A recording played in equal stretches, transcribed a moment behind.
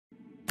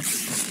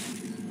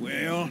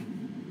Well,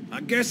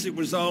 I guess it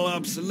was all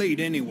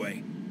obsolete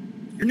anyway.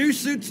 Your new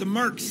suit's a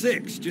Mark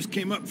 6, just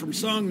came up from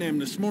Songnam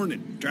this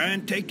morning. Try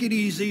and take it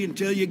easy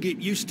until you get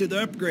used to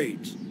the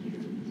upgrades.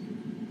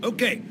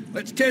 Okay,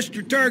 let's test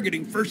your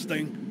targeting first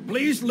thing.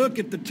 Please look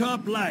at the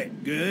top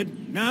light.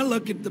 Good. Now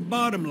look at the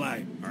bottom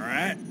light. All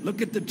right,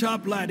 look at the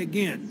top light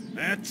again.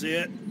 That's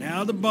it.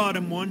 Now the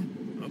bottom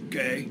one.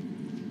 Okay.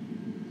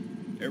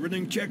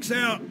 Everything checks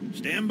out.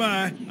 Stand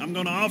by. I'm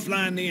gonna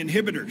offline the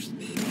inhibitors.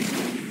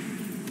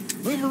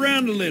 Move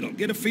around a little,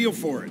 get a feel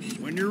for it.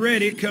 When you're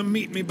ready, come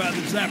meet me by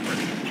the zapper.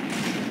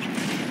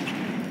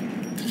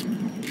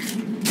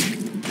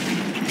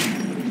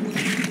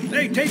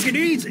 Hey, take it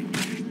easy.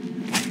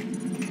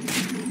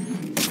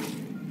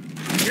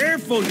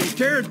 Careful, you'll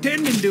tear a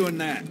tendon doing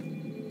that.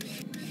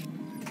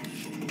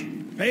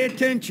 Pay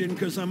attention,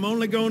 because I'm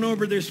only going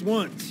over this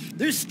once.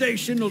 This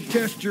station will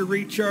test your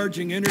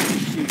recharging energy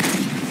sheet.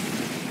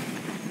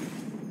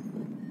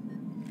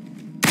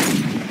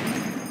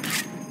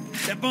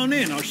 Step on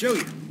in, I'll show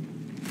you.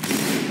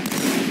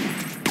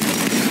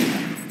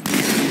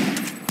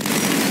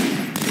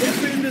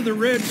 Step into the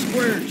red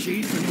square,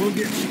 Chief, and we'll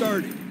get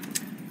started.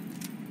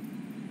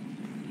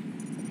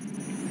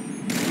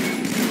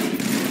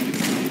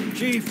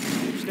 Chief,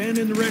 stand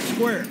in the red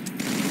square.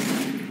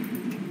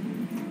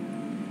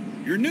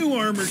 Your new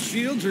armor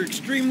shields are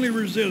extremely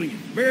resilient,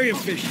 very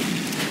efficient.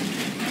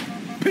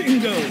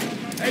 Bingo!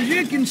 As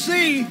you can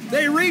see,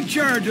 they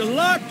recharge a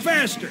lot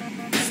faster.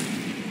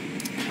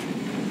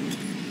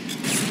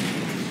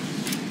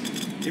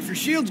 If your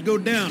shields go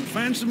down,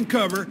 find some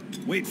cover,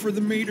 wait for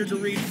the meter to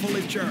read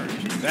fully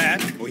charged.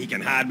 That, or he can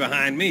hide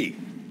behind me.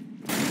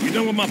 You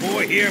done with my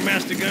boy here,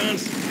 Master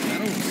Gunz? I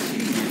don't see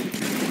you.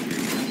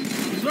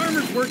 His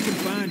armor's working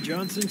fine,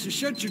 Johnson, so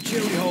shut your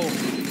chilly hole.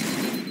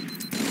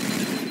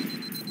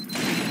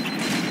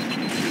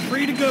 You're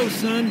free to go,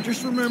 son.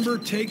 Just remember,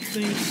 take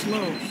things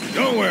slow.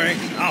 Don't worry,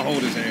 I'll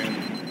hold his hand.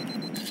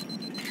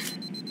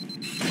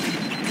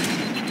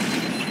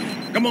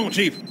 Come on,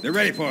 Chief. They're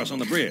ready for us on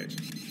the bridge.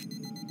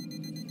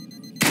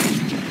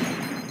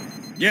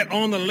 Get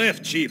on the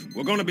lift, Chief.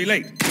 We're gonna be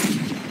late.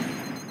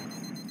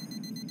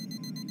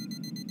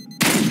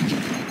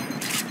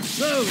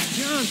 So,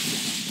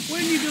 Johnson,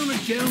 when you gonna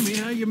tell me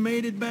how you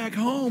made it back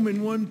home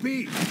in one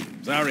piece?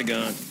 Sorry,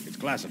 Gunz. It's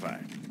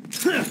classified.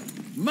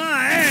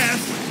 My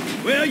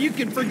ass! Well, you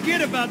can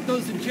forget about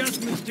those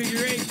adjustments to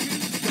your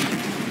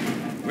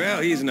HQ.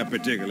 Well, he's in a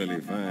particularly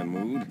fine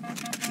mood.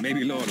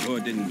 Maybe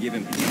LordZedd didn't give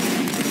him...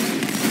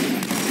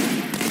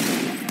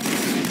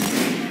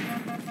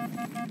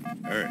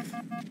 Earth.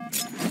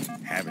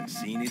 Haven't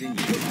seen it in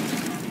years.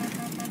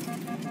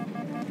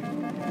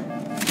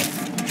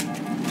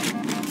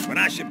 When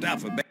I shipped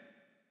out for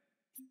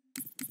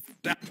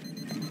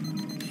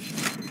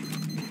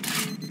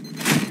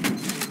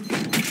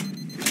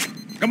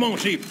Come on,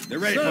 Chief. They're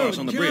ready for us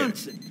on the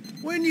Johnson,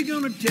 bridge. When you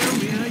gonna tell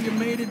me how you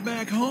made it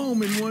back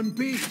home in one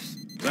piece?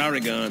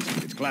 Sorry,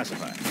 Gunz. It's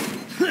classified.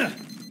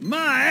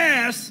 My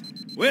ass!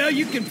 Well,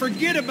 you can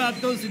forget about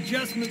those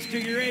adjustments to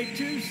your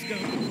A2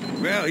 scope.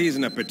 Well, he's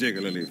in a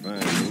particularly fine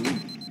mood.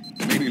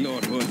 Maybe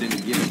LordZedd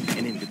didn't give him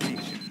an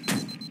invitation.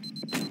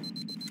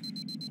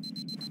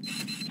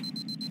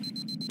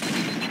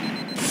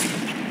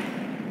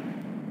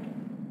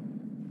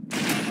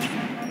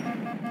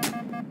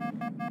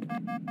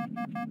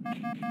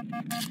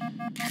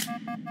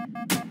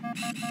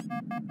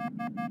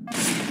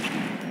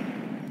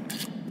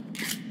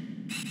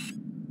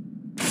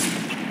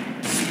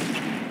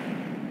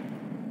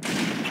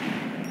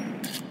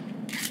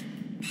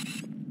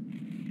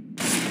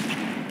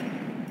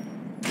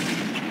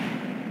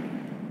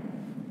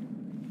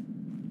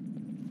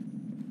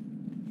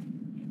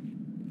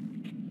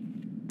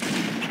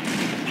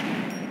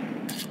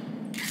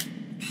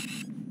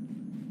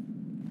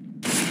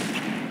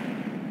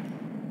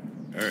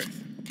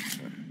 Earth.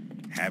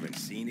 Haven't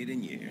seen it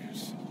in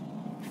years.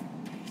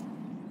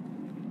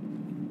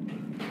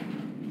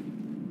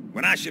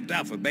 When I shipped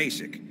out for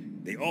basic,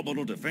 the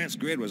orbital defense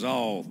grid was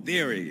all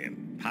theory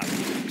and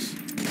politics.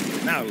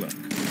 Now look,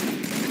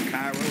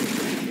 Cairo is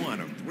just one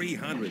of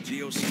 300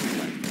 GOC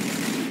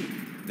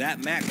platforms.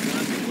 That Mac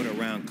gun can put a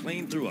round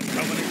clean through a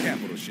Covenant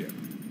capital ship.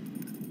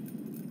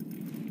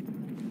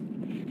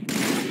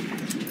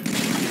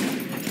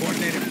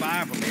 Coordinated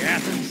fire from the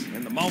Athens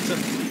and the Malta,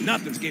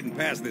 nothing's getting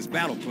past this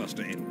battle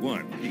cluster in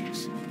one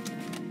piece.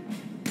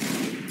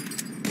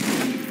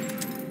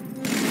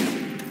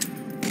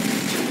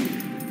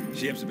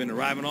 Ships have been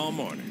arriving all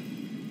morning.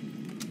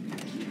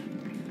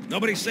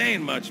 Nobody's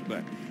saying much,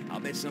 but I'll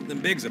bet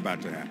something big's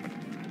about to happen.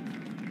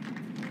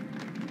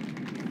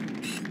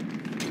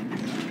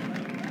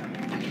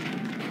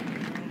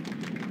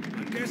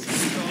 I guess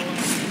it's all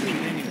obsolete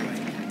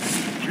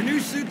anyway. Your new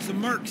suit's a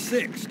Mark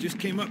 6, just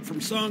came up from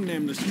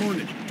Songnam this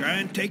morning. Try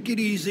and take it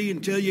easy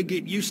until you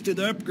get used to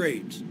the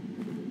upgrades.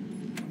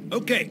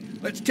 Okay,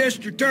 let's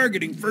test your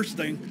targeting first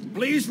thing.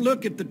 Please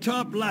look at the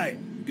top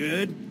light.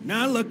 Good.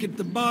 Now look at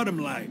the bottom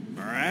light.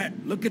 All right,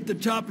 look at the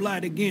top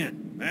light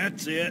again.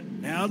 That's it.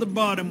 Now the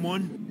bottom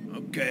one.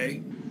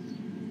 Okay.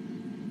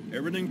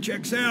 Everything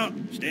checks out.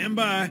 Stand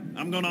by.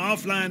 I'm gonna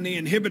offline the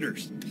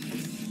inhibitors.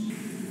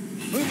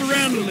 Move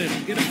around a little.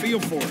 Get a feel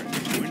for it.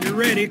 When you're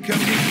ready, come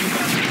meet me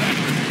about the back.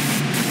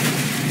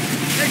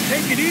 Hey,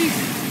 take it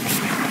easy.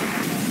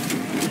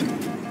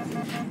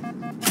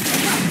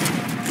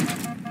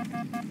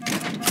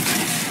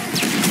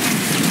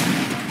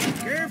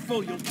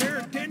 Careful, you'll tear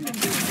a tendon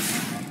to it.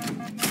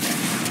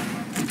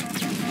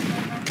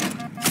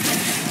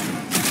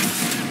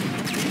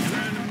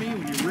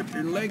 Rip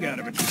your leg out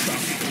of its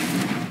socket.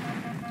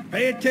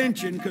 Pay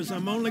attention, because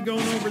I'm only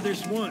going over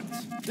this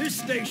once. This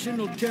station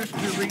will test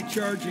your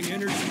recharging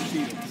energy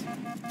shields.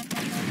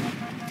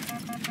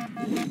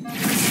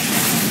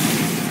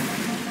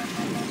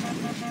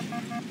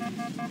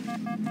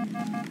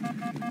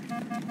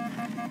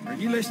 Are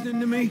you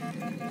listening to me?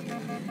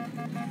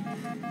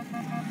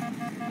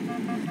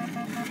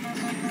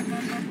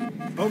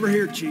 Over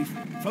here, Chief.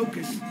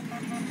 Focus.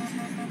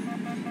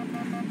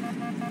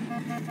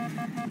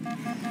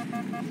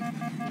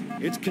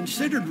 It's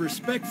considered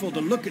respectful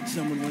to look at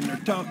someone when they're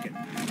talking.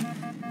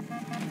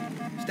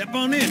 Step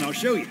on in, I'll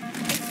show you.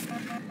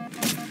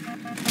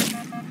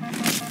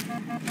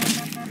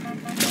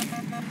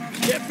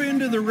 Step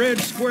into the red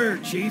square,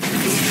 Chief.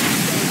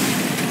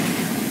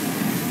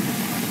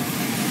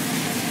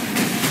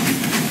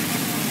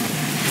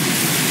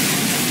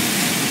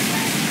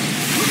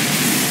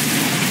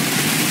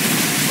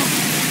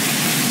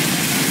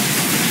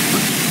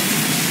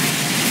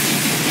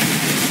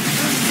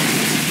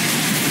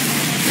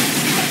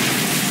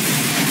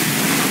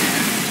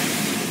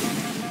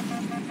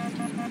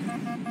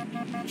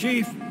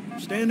 Chief,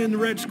 stand in the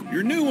red square.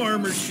 Your new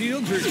armor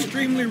shields are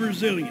extremely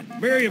resilient,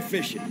 very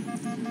efficient.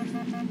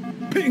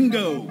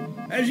 Bingo!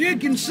 As you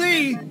can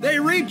see, they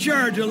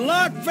recharge a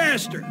lot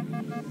faster. The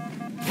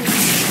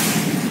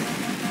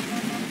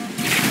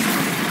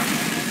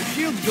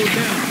shields go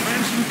down,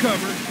 find some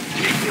cover,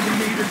 wait for the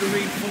meter to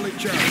read fully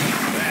charged.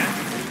 That?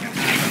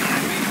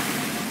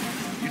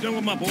 You done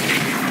with my boy?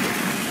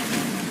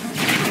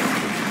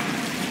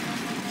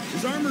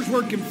 His armor's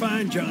working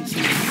fine,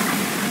 Johnson.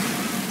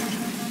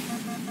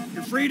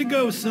 You're free to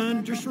go,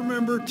 son. Just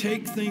remember,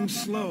 take things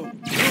slow. Don't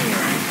worry,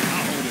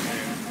 I'll hold it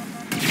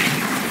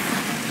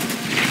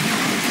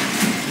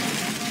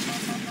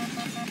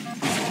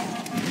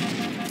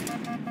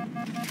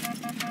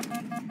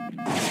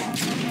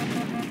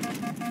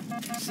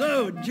there.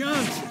 So,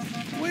 Johnson,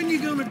 when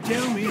you gonna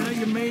tell me how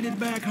you made it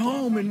back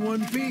home in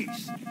one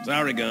piece?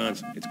 Sorry,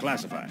 Gunz. It's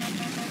classified.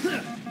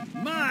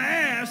 My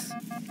ass!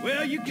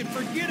 Well, you can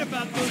forget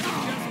about those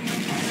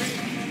adjustments.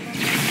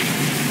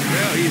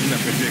 Well, he's not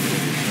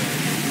particularly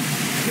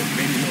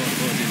maybe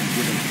Noscope didn't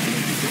give him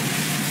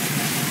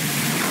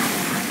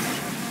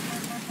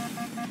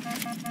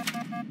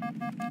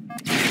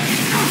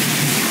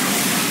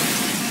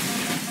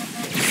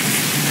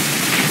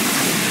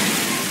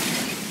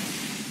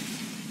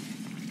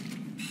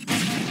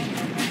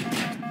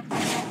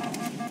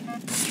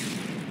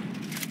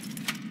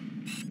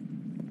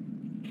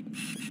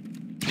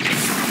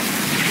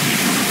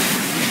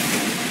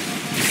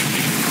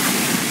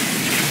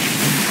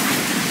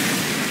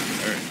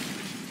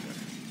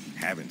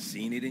Haven't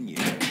seen it in years.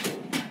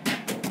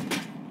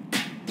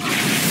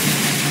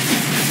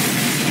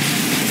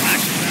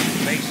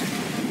 Basic.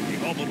 The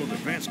orbital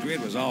defense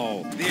grid was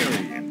all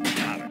theory and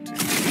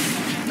politics.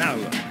 Now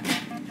look,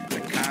 the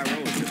Cairo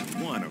is just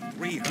one of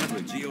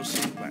 300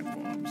 GOC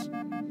platforms.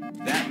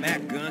 That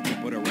Mac gun can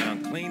put a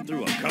round clean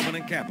through a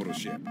Covenant capital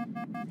ship. The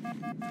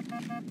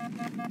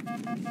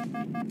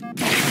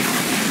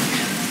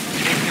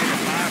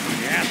fire from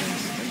the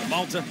Athens and the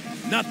Malta,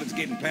 nothing's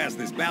getting past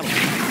this battle.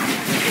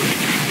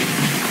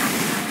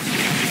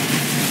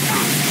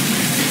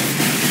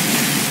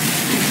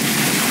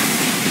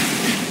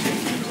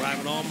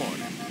 Arriving all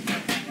morning.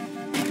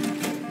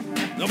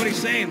 Nobody's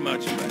saying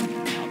much, but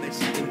there's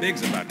something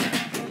big's about to